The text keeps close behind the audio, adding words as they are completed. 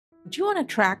Do you want to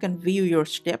track and view your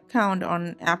step count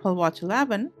on Apple Watch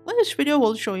 11? Well, this video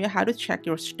will show you how to check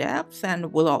your steps,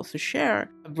 and we'll also share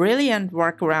a brilliant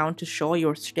workaround to show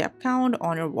your step count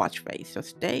on your watch face. So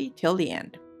stay till the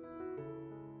end.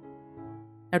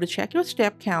 Now, to check your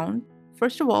step count,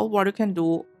 first of all, what you can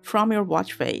do from your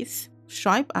watch face,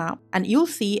 swipe up, and you'll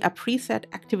see a preset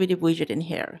activity widget in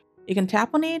here. You can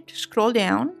tap on it, scroll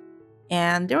down,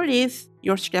 and there it is.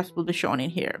 Your steps will be shown in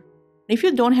here. If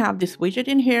you don't have this widget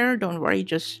in here, don't worry,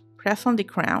 just press on the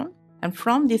crown, and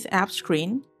from this app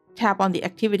screen, tap on the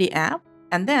activity app,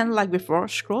 and then, like before,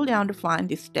 scroll down to find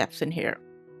the steps in here.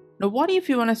 Now, what if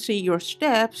you want to see your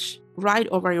steps right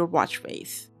over your watch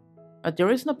face?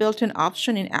 There is no built-in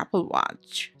option in Apple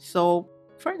Watch, so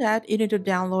for that, you need to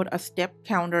download a step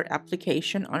counter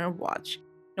application on your watch.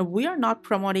 Now, we are not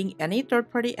promoting any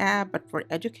third-party app, but for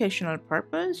educational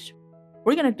purpose,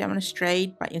 we're going to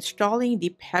demonstrate by installing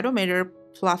the Pedometer++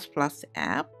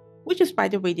 app, which is, by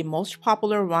the way, the most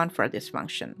popular one for this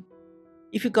function.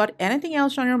 If you got anything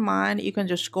else on your mind, you can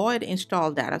just go ahead and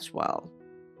install that as well.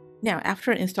 Now,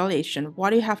 after installation,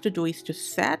 what you have to do is to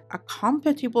set a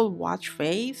compatible watch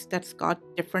face that's got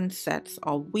different sets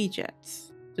of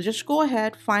widgets. So just go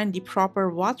ahead, find the proper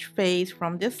watch face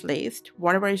from this list,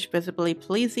 whatever is visibly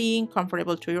pleasing,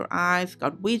 comfortable to your eyes,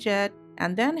 got widget,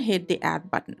 and then hit the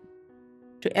add button.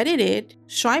 To edit it,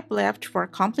 swipe left for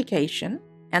complication,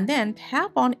 and then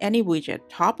tap on any widget,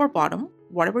 top or bottom,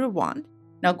 whatever you want.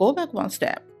 Now go back one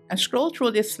step and scroll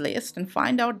through this list and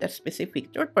find out the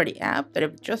specific third-party app that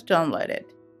you've just downloaded.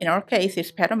 In our case,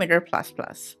 it's Pedometer++.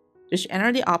 Just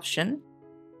enter the option,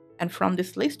 and from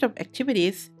this list of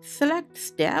activities, select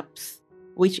Steps,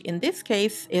 which in this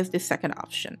case is the second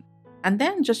option. And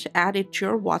then just add it to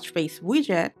your watch face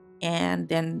widget, and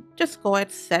then just go ahead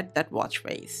and set that watch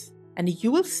face. And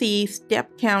you will see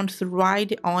step counts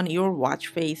right on your watch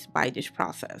face by this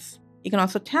process. You can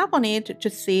also tap on it to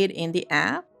see it in the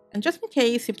app. And just in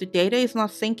case if the data is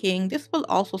not syncing, this will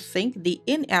also sync the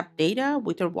in-app data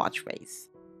with your watch face.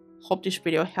 Hope this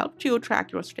video helped you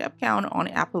track your step count on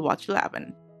Apple Watch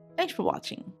 11. Thanks for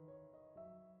watching.